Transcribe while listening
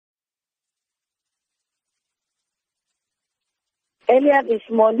Earlier this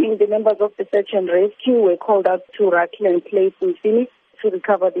morning, the members of the search and rescue were called out to Rockland Place in Phoenix to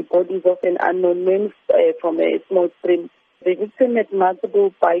recover the bodies of an unknown man from a small stream. The victim had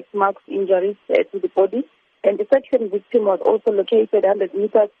multiple bite marks, injuries to the body, and the second victim was also located 100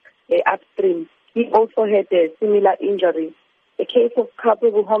 meters upstream. He also had a similar injury. A case of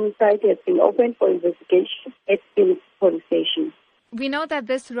culpable homicide has been opened for investigation at Phoenix Police Station. We know that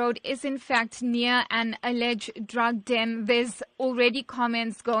this road is in fact near an alleged drug den. There's already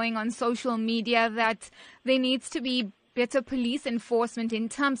comments going on social media that there needs to be better police enforcement in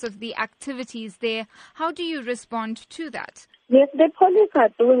terms of the activities there. How do you respond to that? Yes, the police are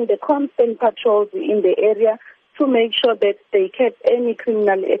doing the constant patrols in the area to make sure that they catch any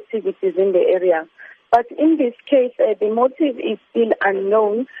criminal activities in the area. But in this case, the motive is still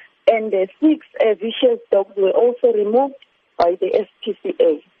unknown, and 6 vicious dogs were also removed by the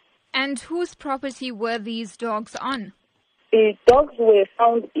SPCA. And whose property were these dogs on? The dogs were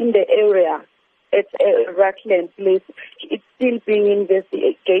found in the area at Rockland Place. It's still being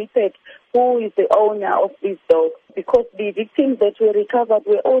investigated who is the owner of these dogs, because the victims that were recovered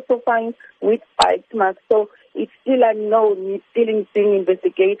were also found with bite marks. So it's still unknown. It's still being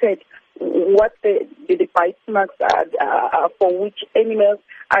investigated what the bite marks are for, which animals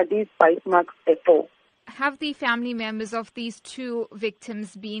are these bite marks for. Have the family members of these 2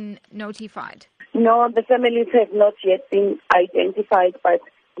 victims been notified? No, the families have not yet been identified, but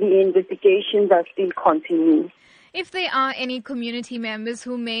the investigations are still continuing. If there are any community members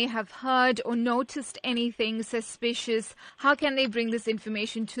who may have heard or noticed anything suspicious, how can they bring this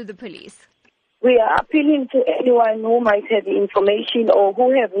information to the police? We are appealing to anyone who might have information or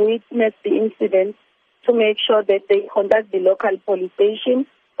who have witnessed the incident to make sure that they contact the local police station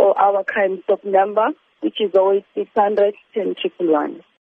or our crime stop number, which is always 600 10 111.